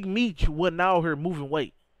 Big Meech wasn't out here moving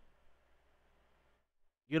weight.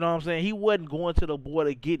 You know what I'm saying? He wasn't going to the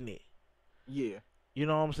border getting it. Yeah. You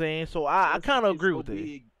know what I'm saying? So I kind of agree with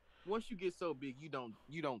it. Once you get so big, you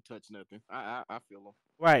don't touch nothing. I feel them.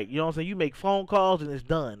 Right. You know what I'm saying? You make phone calls and it's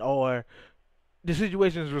done, or the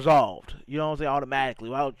situation is resolved. You know what I'm saying? Automatically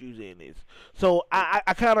without you saying this. So I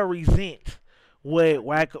kind of resent what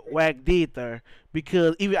Wack did there,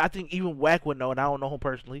 because I think even Wack would know, and I don't know him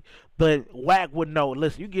personally, but Wack would know.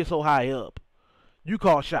 Listen, you get so high up, you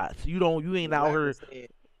call shots. You ain't out here.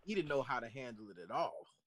 He didn't know how to handle it at all.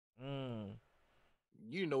 You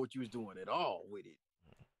didn't know what you was doing at all with it.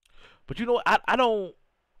 But you know, I don't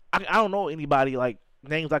know anybody like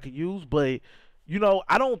names I could use, but you know,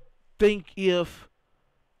 I don't think if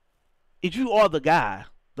you are the guy,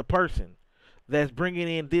 the person that's bringing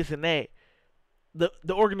in this and that, the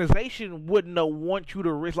organization wouldn't want you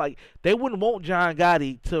to risk, like they wouldn't want John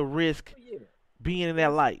Gotti to risk Yeah, being in that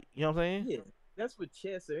that's light. You know what I'm saying? yeah, that's with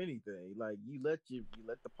chess or anything. Like you let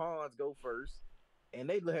the pawns go first, and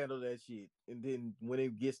they handle that shit. And then when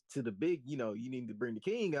it gets to the big, you need to bring the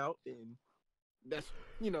king out, and that's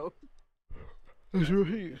That's that's when right. the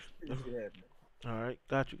serious shit happening. All right,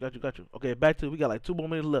 got you. Okay, back to we got like 2 more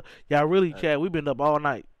minutes left. Y'all really, All right. Chad? We've been up all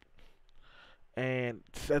night, and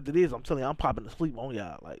after this, I'm telling you, I'm popping to sleep on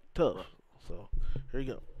y'all like tough. Right. So here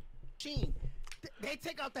you go. Machine. They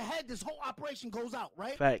take out the head, this whole operation goes out,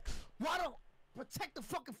 right? Facts. Why don't protect the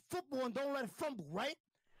fucking football and don't let it fumble, right?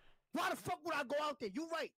 Why the fuck would I go out there? You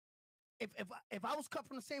right. If I was cut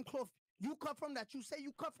from the same cloth you cut from, that you say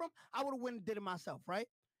you cut from, I would have went and did it myself, right?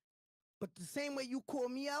 But the same way you call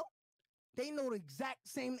me out, they know the exact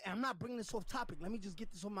same. And I'm not bringing this off topic. Let me just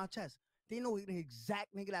get this on my chest. They know the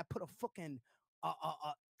exact nigga that put a fucking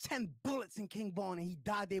 10 bullets in King Von and he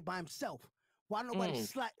died there by himself. Why nobody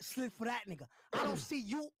slid for that nigga? I don't see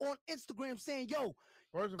you on Instagram saying, yo,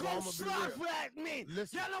 First of go all, I'm gonna be slide real. for that man.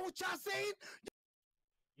 Listen. Y'all know what y'all saying?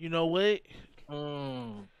 You know what?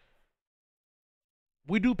 Mm.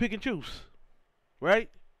 We do pick and choose, right?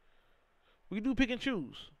 We do pick and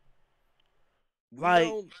choose. We Like-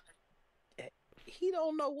 don't. He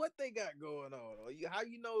don't know what they got going on. How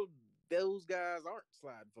you know those guys aren't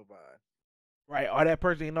sliding for mine? Right, or that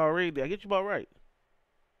person ain't already there. I get you about right.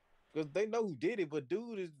 Because they know who did it, but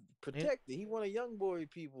dude is protected. He one of young boy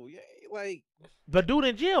people. Yeah, like The dude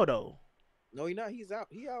in jail though. no, he not. He's out.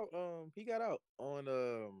 He out. He got out on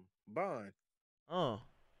bond. I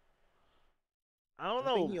don't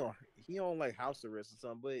I think know. he on like house arrest or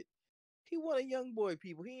something. But he one of young boy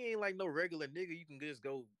people. He ain't like no regular nigga. You can just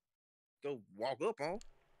go walk up on.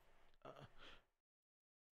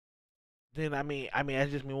 Then I mean,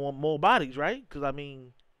 that's just me want more bodies, right? Because I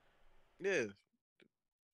mean, Yeah.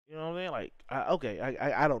 you know what I'm saying? Like,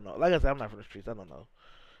 I don't know. Like I said, I'm not from the streets. I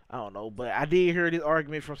don't know. But I did hear this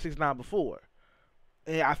argument from 6ix9ine before,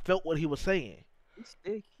 and I felt what he was saying.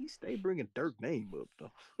 He stay bringing Dirk name up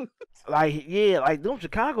though. Like, yeah, like them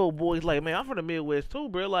Chicago boys. Like, man, I'm from the Midwest too,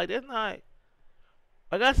 bro. Like, that's not.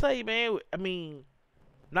 Like I say, man. I mean,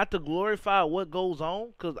 not to glorify what goes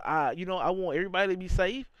on, cause I want everybody to be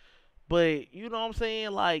safe. But you know what I'm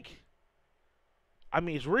saying? Like, I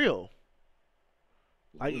mean, it's real.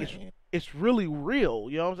 Like Man. it's really real.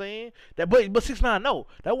 You know what I'm saying? But 6ix9ine no.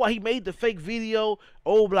 That's why he made the fake video.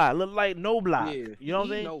 Old block look like no block. Yeah, You know what I'm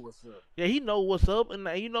he saying? know what's up. Yeah, he know what's up, and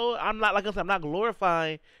I'm not, like I said, I'm not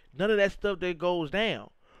glorifying none of that stuff that goes down.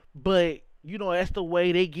 But that's the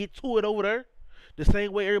way they get to it over there. The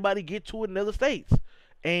same way everybody get to it in other states.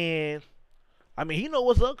 And I mean, he know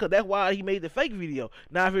what's up, cause that's why he made the fake video.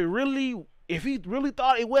 Now, if he really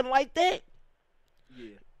thought it wasn't like that,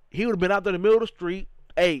 Yeah. he would have been out there in the middle of the street.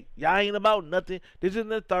 Hey, y'all ain't about nothing. This is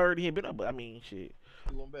the third. He ain't been up. I mean, shit.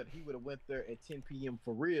 He went better. He would have went there at 10 p.m.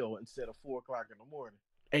 for real instead of 4 o'clock in the morning.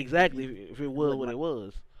 Exactly. If it was what it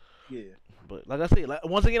was. Yeah. But like I said,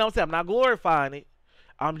 once again, I'm not glorifying it.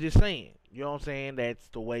 I'm just saying. You know what I'm saying? That's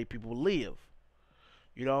the way people live.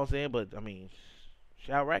 You know what I'm saying? But I mean,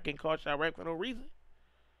 Chirac ain't called Chirac for no reason.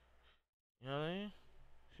 You know what I mean?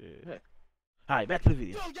 Shit. Heck. All right, back to the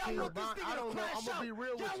video. Yo, y'all want this I nigga don't to know. crash I'm gonna out. be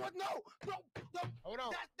real with Y'all you. want no. Hold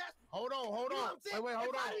on. That's Hold on. you know what I'm saying? Wait,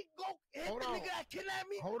 hold If I on. didn't go hit Hold the on. nigga that kidnapped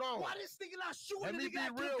me, Hold on. why this nigga not shooting Let the me nigga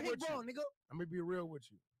that be real killed with Big you. Bro, nigga? Let me be real with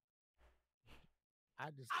you. I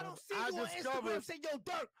I don't see you on Instagram say, yo,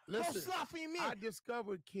 Dirk, go Listen, slide for your man. I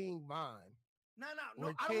discovered King Vine. No,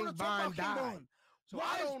 when I don't King want to talk Vine about King died. Von. So Why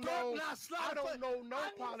I is don't Dirk know. not I sliding don't for- know no I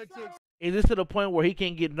need to politics. slide- Is this to the point where he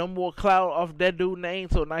can't get no more clout off that dude name?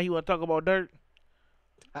 So now he want to talk about Dirk?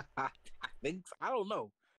 I don't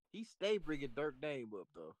know. He stayed bringing Dirk name up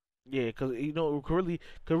though. Yeah, because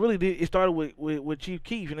it started with Chief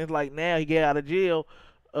Keef, and it's like now he get out of jail.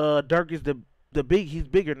 Dirk is he's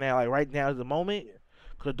bigger now. Like right now is the moment, Yeah.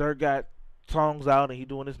 because Dirk got songs out and he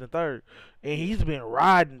doing this in the third, and he's been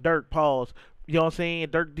riding Dirk. Pause. You know what I'm saying?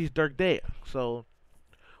 Dirk this, Dirk that. So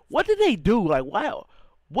what did they do? Like wow,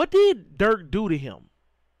 what did Dirk do to him?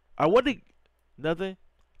 Or what did nothing?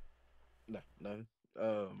 No, nothing.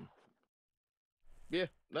 Yeah,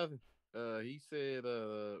 nothing. He said,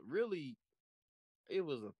 really, it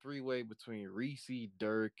was a three-way between Reese,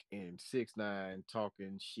 Dirk, and 6ix9ine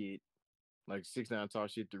talking shit. Like 6ix9ine talk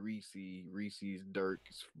shit to Reese. Reese's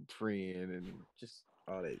Dirk's friend, and just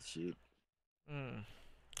all that shit.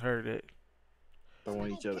 Heard it.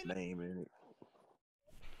 Throwing each other's name in it.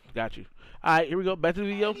 Got you. All right, here we go. Back to the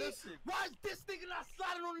video. Listen, Why is this nigga not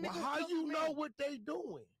sliding on the well, nigga? how who killed you his know man? what they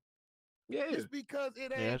doing? Yeah. It's because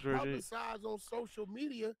it Yeah, ain't that's what it is. publicized on social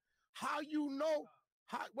media. How you know?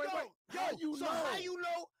 How, wait, yo, wait. yo, How you so know? how you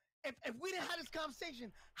know if we didn't have this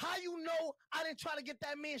conversation, how you know I didn't try to get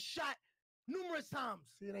that man shot numerous times?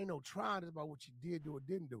 See, it ain't no trying. It's about what you did do or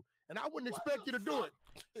didn't do. And I wouldn't expect you to do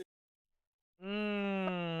it.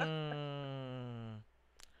 Mm.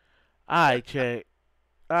 Alright, check.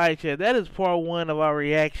 Alright, check. That is part one of our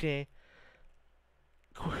reaction.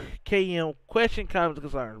 KM, question, comments,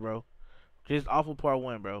 concerns, bro. Just awful part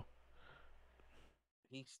one, bro.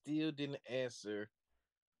 He still didn't answer.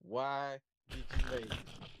 Why did you make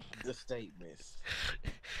the statements?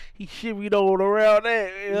 He shimmied on around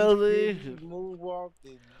that, you know what I'm He saying? moonwalked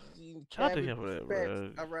and Shout out to cabin him for that, spat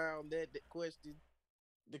bro. around that question.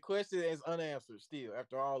 The question is unanswered still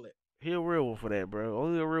after all that. He a real one for that, bro.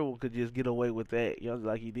 Only a real one could just get away with that, you know,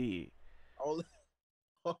 like he did. Only,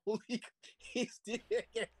 only he still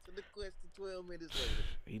answered the question 12 minutes later.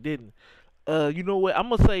 He didn't. You know what? I'm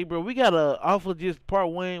gonna say, bro. We got a offer just part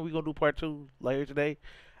one. We gonna do part two later today.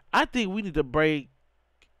 I think we need to break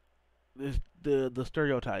the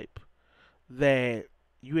stereotype that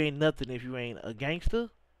you ain't nothing if you ain't a gangster.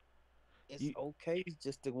 It's You, okay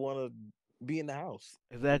just to want to be in the house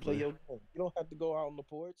and play exactly. your game. You don't have to go out on the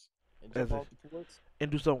porch and As jump a, off the porch.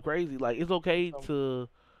 and do something crazy. Like it's okay Um, to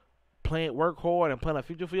plan, work hard, and plan a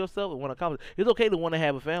future for yourself and want to accomplish. It's okay to want to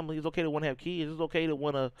have a family. It's okay to want to have kids. It's okay to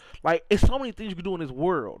want to like. It's so many things you can do in this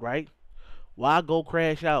world, right? Why go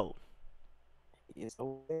crash out? it's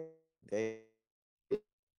okay. They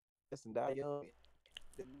listen, die young.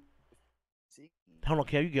 See, Hold on,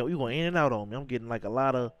 Kev. You going in and out on me. I'm getting like a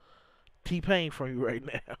lot of T Pain from you right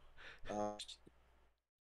now. uh,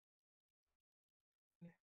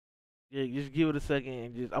 Yeah, just give it a second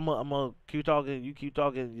and just I'm gonna keep talking. You keep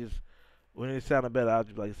talking. Just when it sounded better, I'll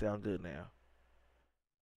just be like it sound good now.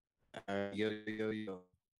 yo.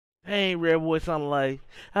 Hey, Red Boy, sounding like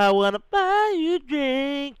I wanna buy you a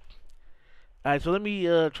drink. All right, so let me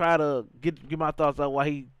try to get my thoughts out while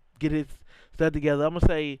he get his stuff together. I'm gonna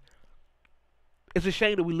say it's a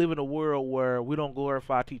shame that we live in a world where we don't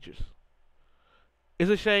glorify teachers. It's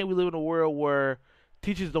a shame we live in a world where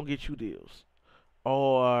teachers don't get shoe deals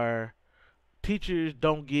or teachers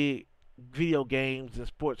don't get video games and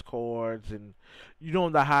sports cards and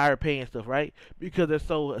the higher paying stuff, right? Because they're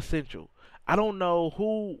so essential. I don't know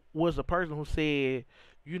who was the person who said,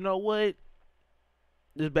 you know what,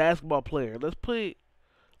 this basketball player, let's put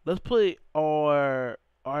our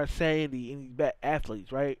sanity in these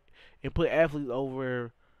athletes, right? And put athletes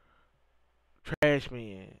over trash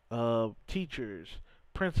men, teachers,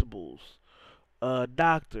 principals,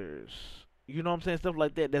 doctors. You know what I'm saying? Stuff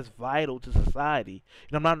like that that's vital to society.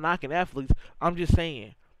 And I'm not knocking athletes. I'm just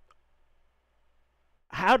saying,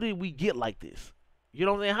 how did we get like this? You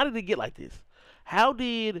know what I'm saying? How did it get like this? How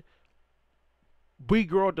did we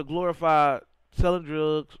grow up to glorify selling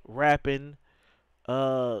drugs, rapping,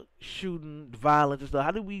 shooting, violence and stuff?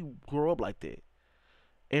 How did we grow up like that?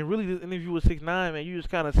 And really, this interview with 6ix9ine, man, you just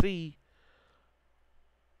kind of see,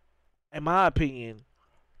 in my opinion,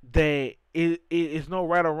 that it's no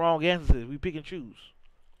right or wrong answers. We pick and choose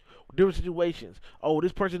different situations. Oh,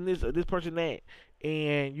 this person this, or this person that,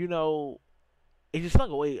 and it just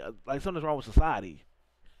sunk away like something's wrong with society.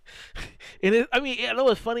 And I mean, I know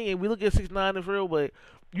it's funny, and we look at 6ix9ine as real, but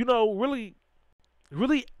really,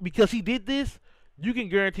 really, because he did this, you can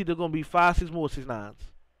guarantee there's gonna be 5, 6 more 6ix9ines.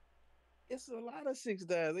 it's a lot of 6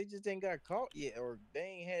 guys. They just ain't got caught yet, or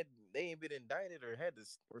they ain't been indicted or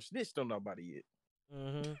or snitched on nobody yet.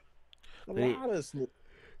 Mm-hmm. A They, lot of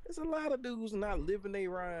There's a lot of dudes not living their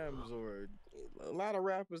rhymes, or a lot of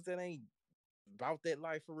rappers that ain't about that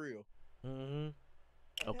life for real. mm-hmm.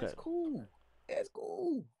 And Okay. that's cool. That's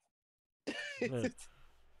cool. Yeah,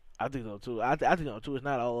 I think so too. I think so too. It's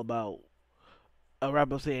not all about a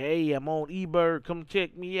rapper saying, "Hey, I'm on Ebird, come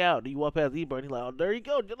check me out." Then you walk past Ebird, and he's like, "Oh, there you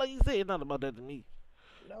go." Just like you said, it's not about that to me.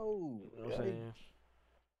 No, You know what I'm like, saying?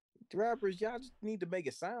 rappers, y'all just need to make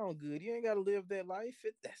it sound good. You ain't gotta live that life.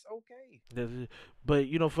 That's okay.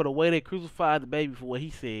 But for the way they crucified the baby for what he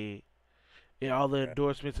said and all the Yeah.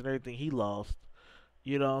 endorsements and everything he lost,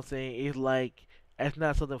 you know what I'm saying? It's like that's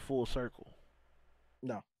not something full circle.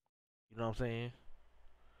 No, You know what I'm saying?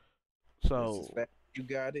 just as So fast as you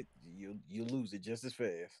got it, you lose it just as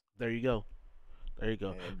fast. there you go. There you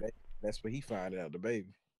go. And that's what he found out, the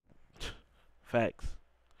baby. Facts.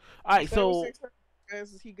 All right. Same with So 6.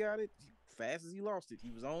 Fast as he got it, fast as he lost it.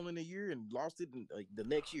 He was on in a year and lost it in like the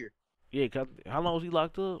next year. yeah, how long was he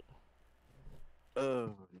locked up?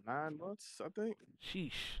 9 months, I think.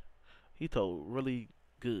 Sheesh. He told really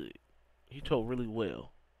good. He told really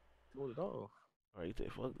well. Told it all. All right. He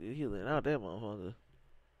said, "Fuck this." He let out that motherfucker.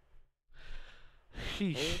 Yeah.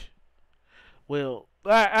 Sheesh. Well,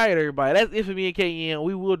 All right, everybody. That's it for me and KN.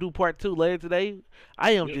 We will do part 2 later today.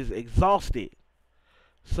 I am just exhausted.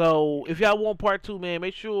 So if y'all want part 2, man,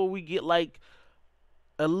 make sure we get like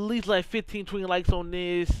at least like 15, 20 likes on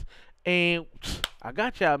this. And I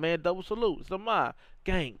got y'all, man. Double salute. It's the my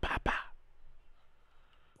gang. Bye bye.